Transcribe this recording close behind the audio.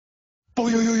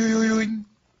Boing.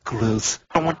 Gross.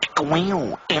 Yeah,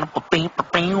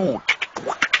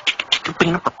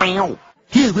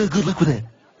 well, good luck with that.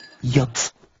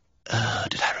 Yups.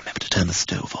 Did I remember to turn the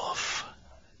stove off?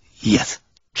 Yes.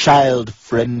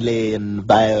 Child-friendly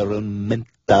environmental...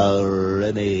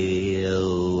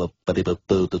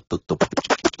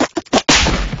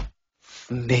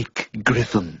 Snake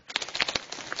griffin.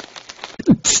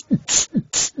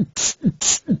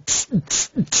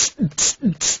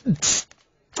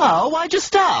 Oh, why'd you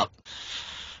stop?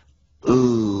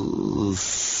 Ooh,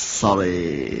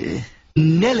 sorry.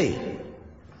 Nelly.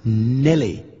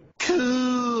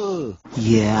 Cool.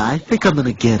 Yeah, I think I'm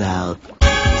gonna get out.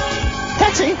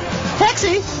 Taxi!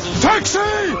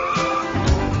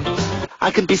 I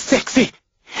can be sexy.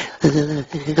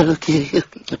 Okay.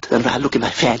 Turn around, look at my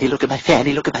fanny.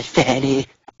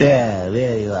 Yeah,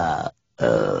 there you are.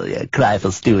 Oh, yeah, cry for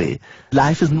Stewie.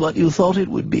 Life isn't what you thought it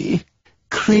would be.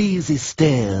 Crazy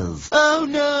stairs. Oh,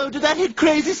 no, did that hit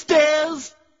crazy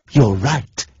stairs? You're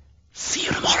right. See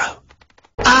you tomorrow.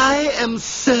 I am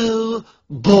so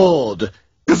bored.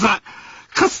 Cause I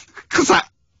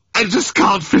just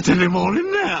can't fit any more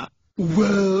in there.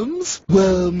 Worms.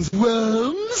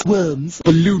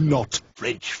 Balloon knot.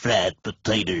 French fried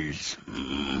potatoes.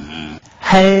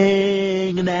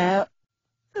 Hanging out.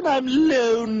 And I'm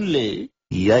lonely.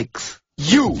 Yikes.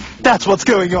 You! That's what's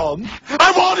going on!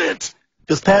 I want it!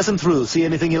 Just passing through. See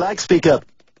anything you like? Speak up.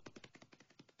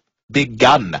 Big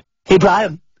gun. Hey,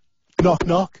 Brian. Knock,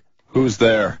 knock. Who's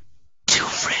there? Two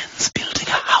friends building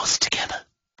a house together.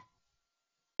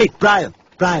 Hey, Brian.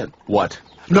 What?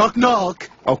 Knock, knock.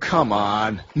 Oh, come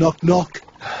on. Knock, knock.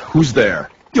 Who's there?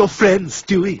 Your friend,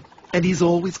 Stewie. And he's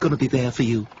always going to be there for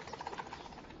you.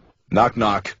 Knock,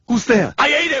 knock. Who's there?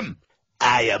 I ate him!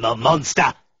 I am a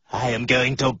monster. I am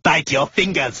going to bite your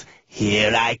fingers.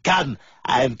 Here I come.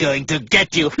 I'm going to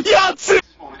get you. Yahtzee!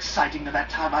 It's more exciting than that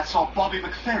time I saw Bobby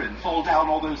McFerrin fall down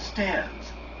all those stairs.